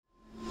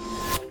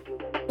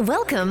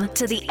Welcome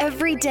to the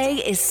Everyday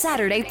is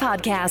Saturday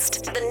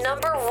podcast, the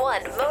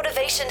 #1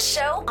 motivation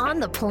show on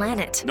the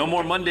planet. No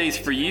more Mondays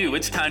for you.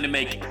 It's time to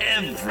make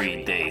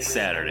every day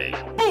Saturday.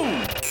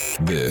 Boom!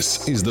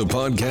 This is the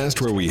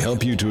podcast where we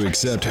help you to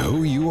accept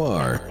who you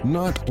are,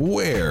 not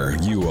where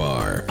you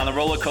are. On the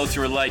roller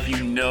coaster of life,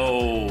 you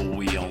know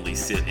we only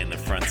sit in the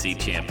front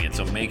seat, champion.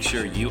 So make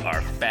sure you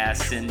are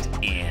fastened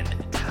in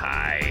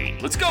tight.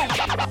 Let's go!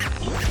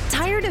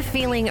 Tired of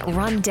feeling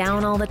run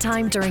down all the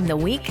time during the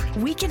week?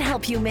 We can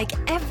help you make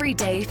every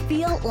day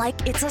feel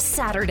like it's a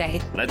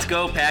Saturday. Let's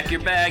go. Pack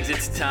your bags.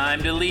 It's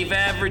time to leave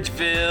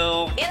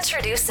Averageville.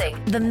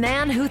 Introducing the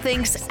man who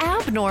thinks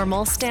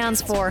abnormal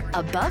stands for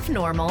above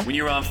normal. When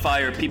you're on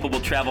fire, people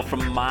will travel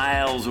from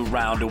miles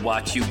around to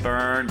watch you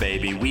burn,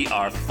 baby. We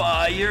are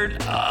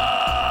fired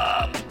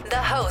up.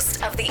 The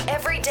host of the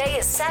Everyday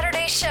is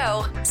Saturday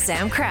show,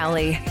 Sam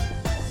Crowley.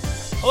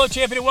 Hello,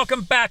 champion, and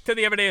welcome back to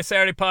the Everyday is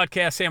Saturday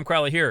podcast. Sam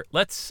Crowley here.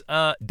 Let's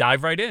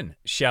dive right in,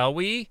 shall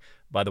we?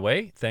 By the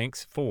way,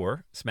 thanks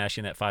for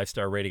smashing that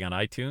 5-star rating on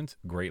iTunes.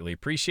 Greatly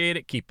appreciate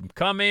it. Keep them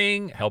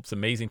coming. Helps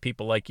amazing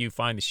people like you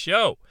find the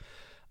show.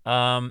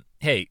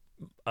 Hey,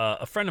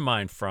 a friend of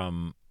mine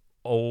from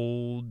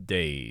old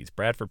days,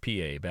 Bradford,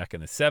 PA, back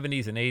in the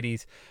 70s and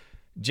 80s,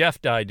 Jeff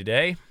died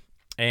today.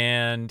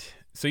 And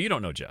so you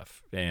don't know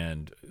Jeff,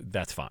 and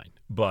that's fine.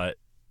 But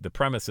the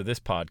premise of this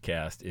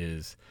podcast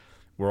is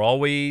we're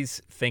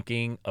always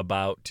thinking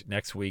about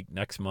next week,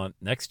 next month,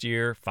 next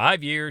year,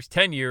 5 years,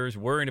 10 years,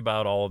 worrying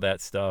about all of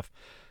that stuff,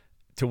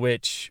 to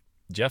which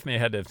Jeff may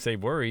have had to say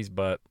worries,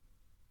 but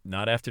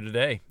not after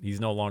today. He's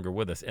no longer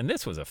with us. And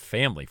this was a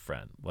family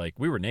friend. Like,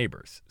 we were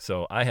neighbors.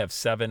 So I have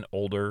 7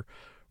 older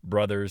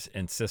brothers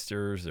and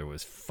sisters. There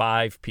was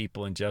 5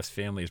 people in Jeff's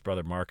family. His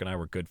brother Mark and I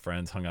were good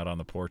friends, hung out on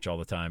the porch all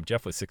the time.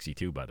 Jeff was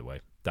 62, by the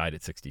way, died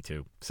at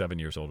 62, 7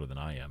 years older than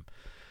I am.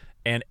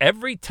 And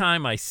every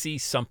time I see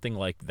something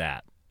like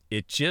that,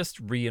 it just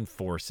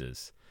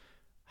reinforces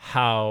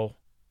how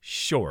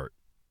short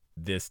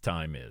this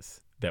time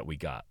is that we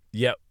got.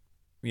 Yep,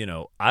 you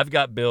know, I've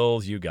got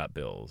bills, you got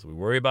bills. We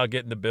worry about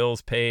getting the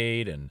bills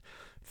paid and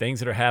things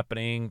that are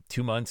happening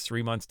 2 months,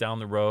 3 months down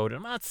the road.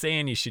 I'm not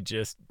saying you should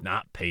just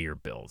not pay your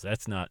bills.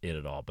 That's not it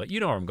at all. But you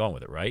know where I'm going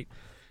with it, right?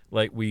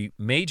 Like, we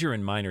major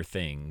in minor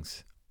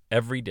things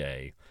every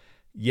day,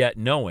 yet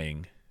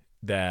knowing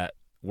that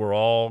we're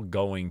all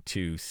going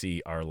to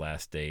see our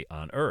last day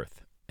on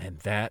earth. And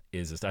that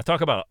is, I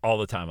talk about it all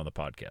the time on the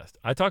podcast.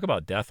 I talk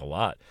about death a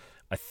lot.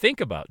 I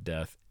think about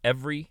death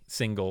every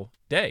single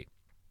day.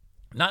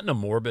 Not in a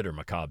morbid or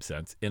macabre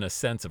sense, in a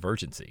sense of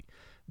urgency.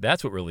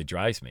 That's what really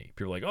drives me.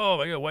 People are like, oh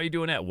my God, why are you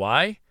doing that?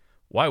 Why?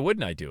 Why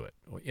wouldn't I do it?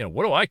 You know,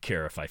 what do I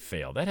care if I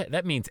fail?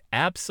 That means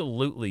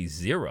absolutely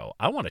zero.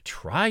 I want to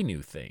try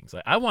new things.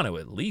 Like, I want to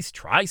at least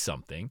try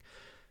something.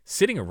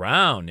 Sitting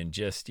around and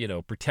just, you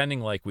know,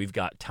 pretending like we've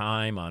got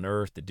time on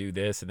earth to do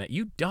this and that.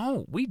 You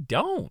don't. We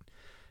don't.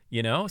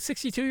 You know,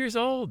 62 years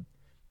old,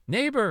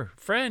 neighbor,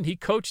 friend. He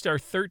coached our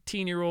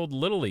 13-year-old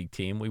Little League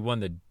team. We won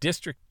the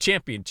district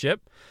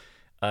championship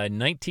in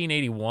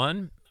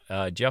 1981.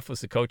 Jeff was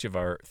the coach of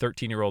our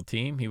 13-year-old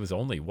team. He was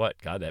only,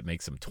 that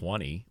makes him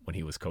 20 when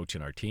he was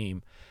coaching our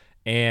team.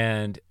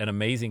 And an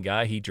amazing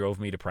guy. He drove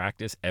me to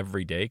practice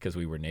every day because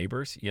we were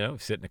neighbors, you know,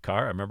 sit in the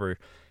car. I remember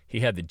he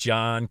had the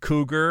John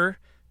Cougar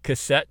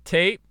cassette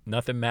tape,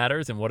 Nothing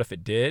Matters and What If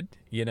It Did,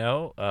 you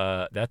know.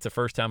 That's the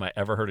first time I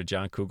ever heard a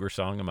John Cougar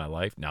song in my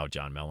life. Now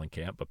John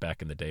Mellencamp, but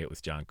back in the day it was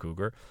John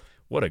Cougar.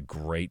 What a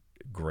great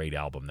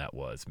album that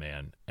was,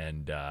 man.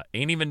 And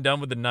Ain't Even Done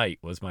With the Night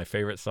was my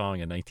favorite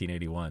song in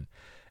 1981.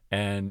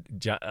 And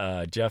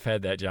Jeff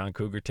had that John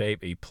Cougar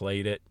tape. He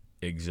played it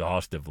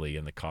exhaustively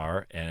in the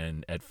car,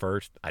 and at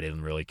first I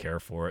didn't really care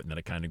for it, and then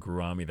it kind of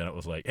grew on me. Then it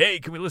was like, hey,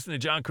 can we listen to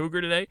John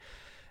Cougar today?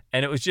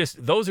 And it was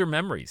just, those are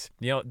memories.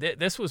 You know,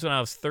 this was when I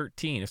was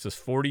 13. This was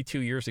 42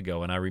 years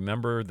ago, and I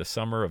remember the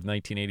summer of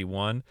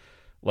 1981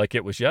 like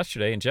it was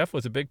yesterday, and Jeff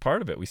was a big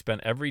part of it. We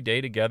spent every day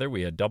together.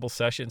 We had double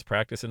sessions,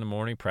 practice in the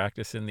morning,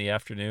 practice in the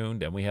afternoon.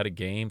 Then we had a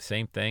game,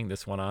 same thing.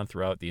 This went on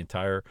throughout the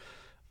entire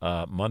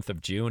month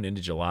of June into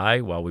July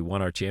while we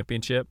won our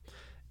championship.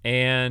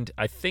 And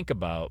I think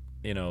about,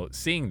 you know,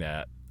 seeing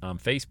that on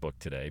Facebook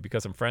today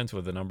because I'm friends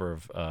with a number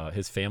of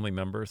his family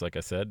members. Like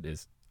I said,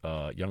 his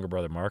younger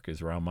brother Mark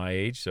is around my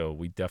age, so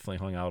we definitely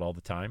hung out all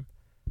the time.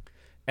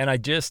 And I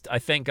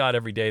thank God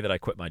every day that I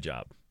quit my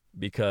job,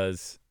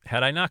 because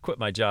had I not quit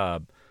my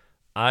job,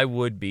 I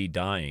would be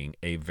dying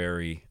a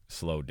very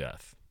slow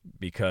death,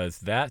 because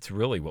that's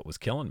really what was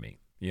killing me.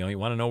 You know, you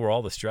want to know where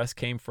all the stress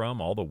came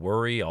from, all the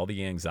worry, all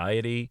the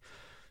anxiety,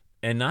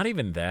 and not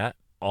even that,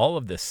 all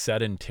of the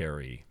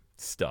sedentary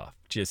stuff,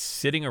 just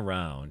sitting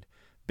around.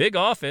 Big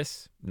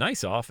office,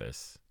 nice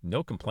office,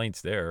 no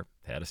complaints there.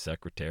 Had a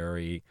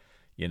secretary,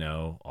 you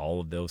know, all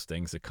of those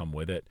things that come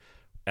with it.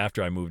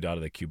 After I moved out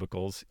of the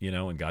cubicles, you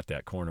know, and got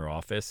that corner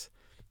office.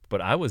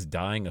 But I was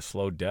dying a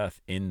slow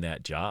death in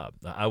that job.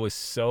 I was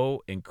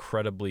so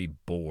incredibly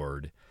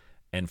bored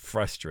and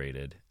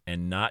frustrated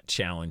and not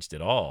challenged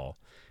at all.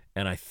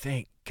 And I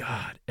thank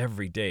God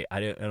every day. I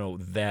don't know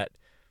that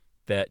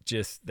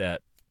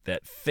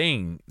that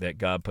thing that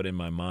God put in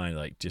my mind,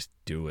 like, just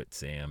do it,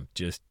 Sam.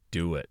 Just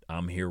do it.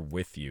 I'm here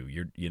with you.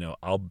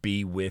 I'll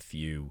be with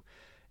you.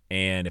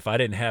 And if I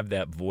didn't have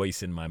that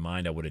voice in my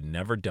mind, I would have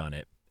never done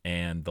it.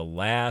 And the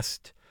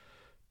last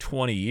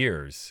 20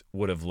 years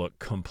would have looked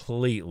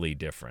completely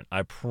different.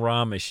 I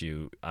promise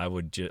you, I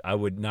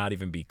would not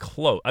even be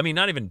close. I mean,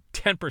 not even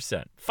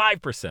 10%,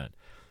 5%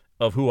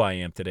 of who I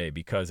am today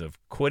because of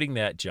quitting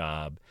that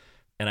job.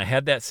 And I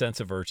had that sense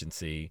of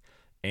urgency.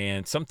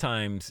 And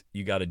sometimes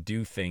you got to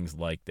do things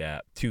like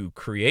that to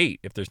create.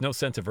 If there's no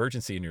sense of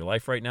urgency in your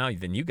life right now,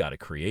 then you got to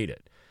create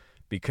it.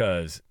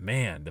 Because,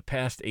 man, the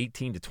past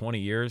 18 to 20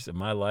 years of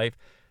my life,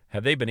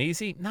 have they been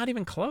easy? Not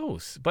even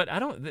close. But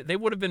they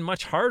would have been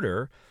much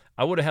harder.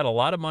 I would have had a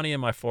lot of money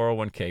in my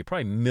 401k,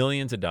 probably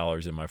millions of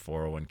dollars in my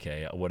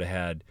 401k. I would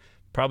have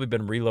probably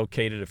been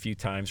relocated a few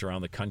times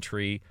around the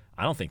country.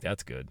 I don't think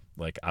that's good.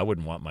 Like, I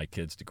wouldn't want my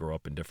kids to grow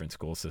up in different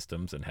school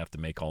systems and have to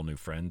make all new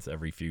friends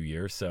every few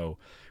years. So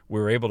we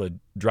were able to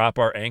drop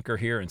our anchor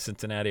here in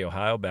Cincinnati,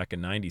 Ohio back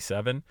in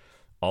 97.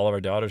 All of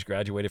our daughters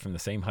graduated from the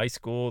same high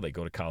school. They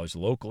go to college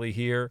locally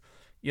here.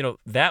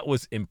 That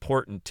was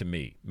important to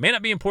me. May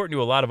not be important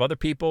to a lot of other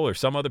people or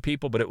some other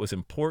people, but it was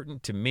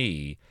important to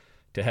me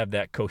to have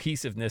that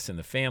cohesiveness in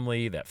the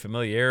family, that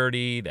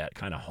familiarity, that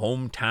kind of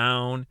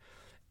hometown.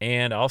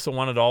 And I also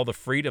wanted all the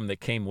freedom that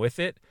came with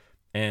it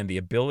and the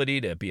ability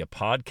to be a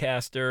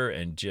podcaster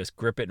and just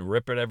grip it and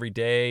rip it every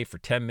day for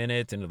 10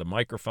 minutes into the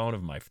microphone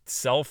of my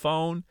cell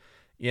phone,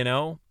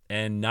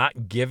 and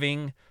not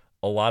giving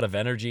a lot of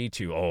energy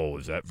to,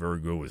 is that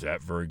very good? Was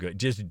that very good?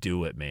 Just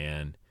do it,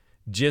 man.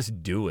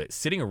 Just do it.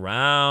 Sitting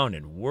around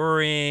and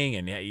worrying,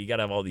 and you got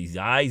to have all these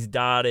I's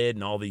dotted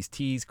and all these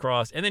T's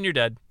crossed, and then you're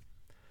dead.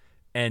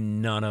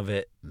 And none of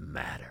it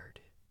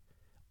mattered.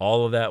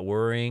 All of that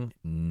worrying,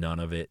 none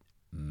of it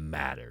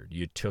mattered.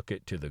 You took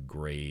it to the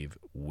grave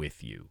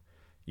with you,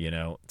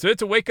 So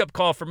it's a wake-up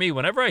call for me.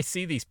 Whenever I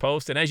see these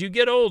posts, and as you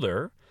get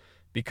older,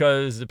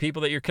 because the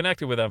people that you're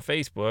connected with on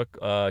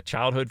Facebook,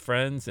 childhood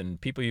friends and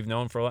people you've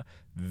known for a while,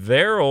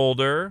 they're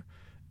older.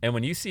 And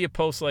when you see a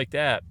post like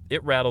that,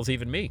 it rattles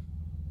even me.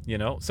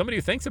 Somebody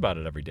who thinks about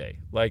it every day.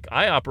 Like,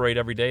 I operate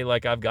every day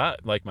like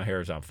my hair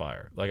is on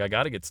fire. Like, I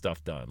got to get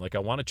stuff done. Like, I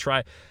want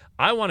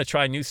to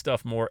try new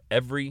stuff more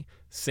every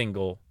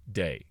single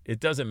day. It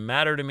doesn't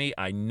matter to me.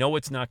 I know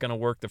it's not going to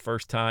work the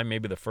first time,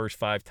 maybe the first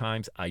 5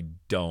 times. I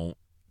don't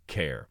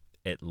care.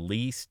 At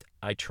least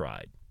I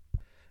tried.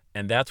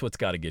 And that's what's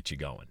got to get you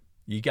going.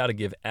 You got to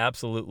give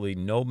absolutely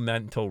no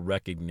mental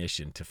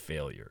recognition to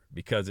failure,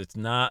 because it's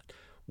not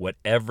what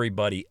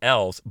everybody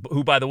else,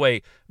 who, by the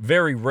way,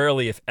 very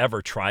rarely, if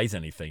ever, tries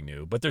anything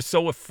new, but they're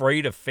so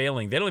afraid of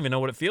failing, they don't even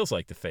know what it feels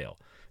like to fail.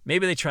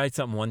 Maybe they tried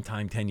something one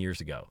time 10 years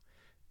ago.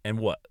 And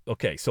what?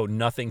 Okay, so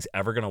nothing's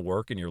ever going to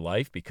work in your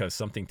life because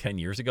something 10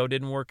 years ago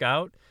didn't work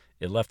out?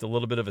 It left a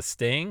little bit of a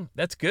sting?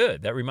 That's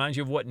good. That reminds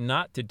you of what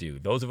not to do.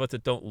 Those of us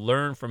that don't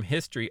learn from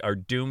history are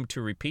doomed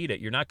to repeat it.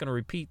 You're not going to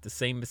repeat the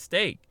same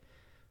mistake.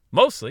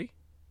 Mostly,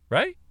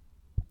 right?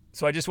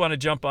 So I just want to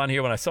jump on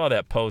here. When I saw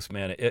that post,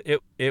 man,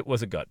 it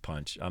was a gut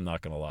punch. I'm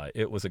not going to lie.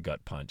 It was a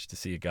gut punch to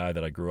see a guy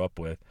that I grew up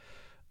with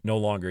no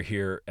longer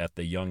here at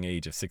the young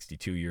age of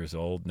 62 years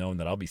old, knowing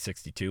that I'll be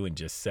 62 in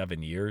just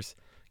 7 years.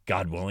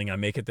 God willing, I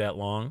make it that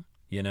long,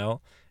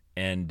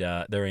 and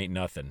there ain't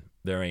nothing.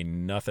 There ain't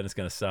nothing that's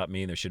going to stop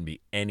me, and there shouldn't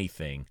be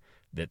anything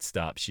that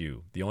stops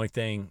you. The only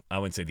thing, I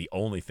wouldn't say the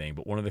only thing,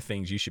 but one of the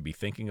things you should be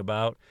thinking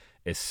about,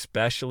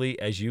 especially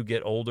as you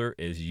get older,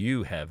 is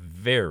you have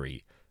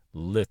very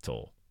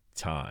little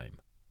time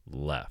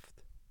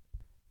left.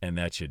 And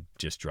that should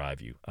just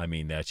drive you. I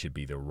mean, that should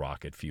be the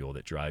rocket fuel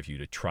that drives you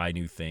to try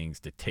new things,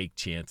 to take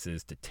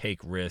chances, to take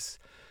risks,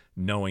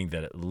 knowing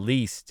that at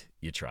least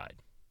you tried.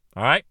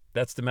 All right,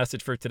 that's the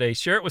message for today.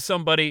 Share it with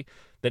somebody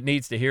that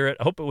needs to hear it.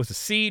 I hope it was a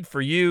seed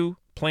for you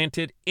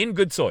planted in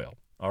good soil.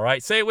 All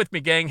right, say it with me,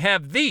 gang.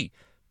 Have the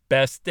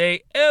best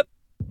day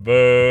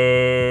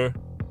ever.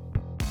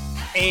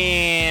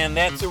 And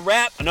that's a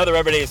wrap. Another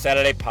Everyday is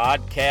Saturday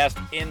podcast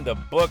in the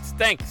books.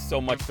 Thanks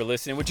so much for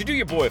listening. Would you do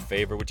your boy a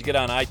favor? Would you get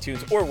on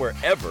iTunes or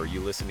wherever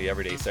you listen to the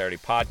Everyday Saturday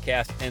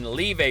podcast and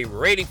leave a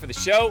rating for the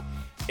show?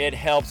 It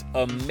helps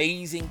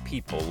amazing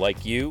people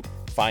like you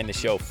find the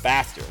show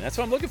faster. And that's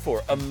what I'm looking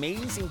for,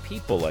 amazing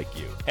people like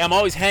you. Hey, I'm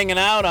always hanging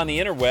out on the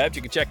interwebs.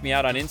 You can check me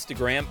out on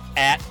Instagram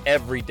at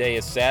Everyday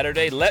is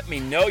Saturday. Let me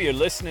know you're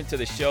listening to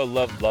the show.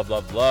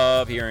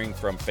 Love hearing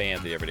from fans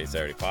of the Everyday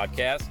Saturday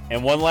podcast.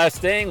 And one last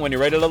thing, when you're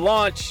ready to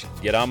launch,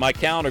 get on my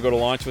calendar, go to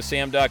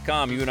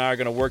launchwithsam.com. You and I are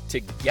going to work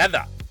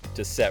together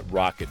to set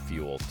rocket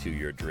fuel to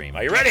your dream.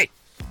 Are you ready?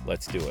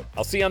 Let's do it.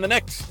 I'll see you on the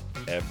next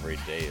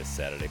Everyday is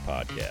Saturday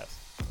podcast.